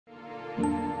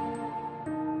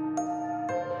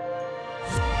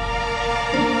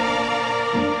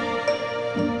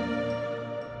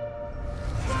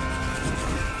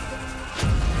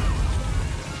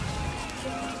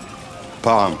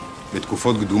פעם,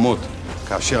 בתקופות קדומות,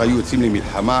 כאשר היו יוצאים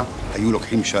למלחמה, היו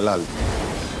לוקחים שלל.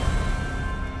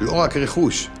 לא רק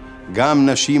רכוש, גם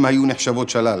נשים היו נחשבות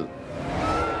שלל.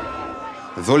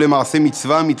 זו למעשה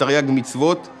מצווה מתרי"ג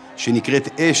מצוות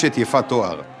שנקראת אשת יפת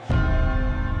תואר.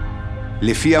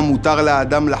 לפיה מותר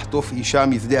לאדם לחטוף אישה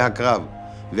משדה הקרב,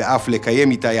 ואף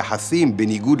לקיים איתה יחסים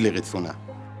בניגוד לרצונה.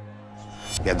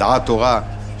 ידעה תורה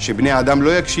שבני האדם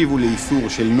לא יקשיבו לאיסור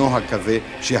של נוהג כזה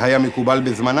שהיה מקובל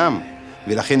בזמנם,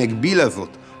 ולכן הגבילה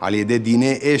זאת על ידי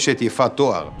דיני אשת יפת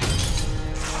תואר.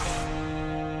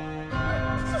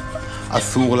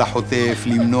 אסור לחוטף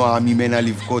למנוע ממנה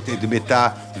לבכות את ביתה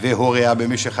והוריה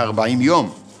במשך 40 יום.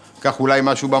 כך אולי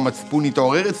משהו במצפון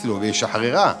יתעורר אצלו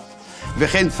וישחררה.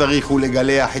 וכן צריך הוא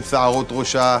לגלח את שערות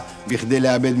ראשה בכדי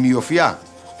לאבד מיופייה,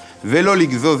 ולא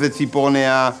לגזוז את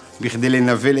ציפורניה בכדי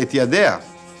לנבל את ידיה.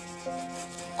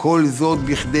 כל זאת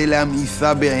בכדי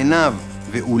להמאיסה בעיניו,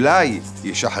 ואולי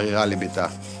ישחררה לביתה.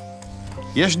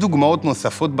 יש דוגמאות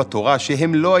נוספות בתורה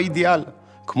שהן לא האידיאל,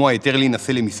 כמו היתר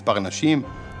להינשא למספר נשים,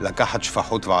 לקחת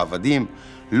שפחות ועבדים.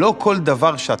 לא כל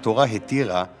דבר שהתורה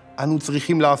התירה, אנו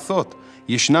צריכים לעשות.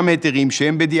 ישנם היתרים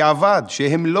שהם בדיעבד,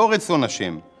 שהם לא רצון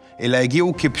השם, אלא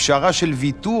הגיעו כפשרה של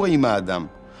ויתור עם האדם,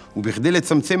 ובכדי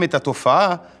לצמצם את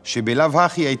התופעה שבלאו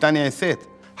הכי הייתה נעשית.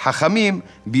 חכמים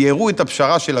ביארו את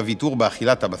הפשרה של הוויתור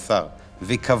באכילת הבשר,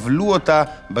 וקבלו אותה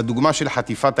בדוגמה של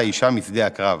חטיפת האישה משדה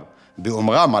הקרב.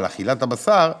 באומרם על אכילת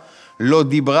הבשר, לא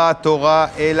דיברה התורה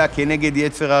אלא כנגד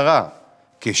יצר הרע,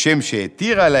 כשם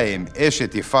שהתירה להם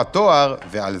אשת יפת תואר,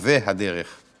 ועל זה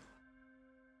הדרך.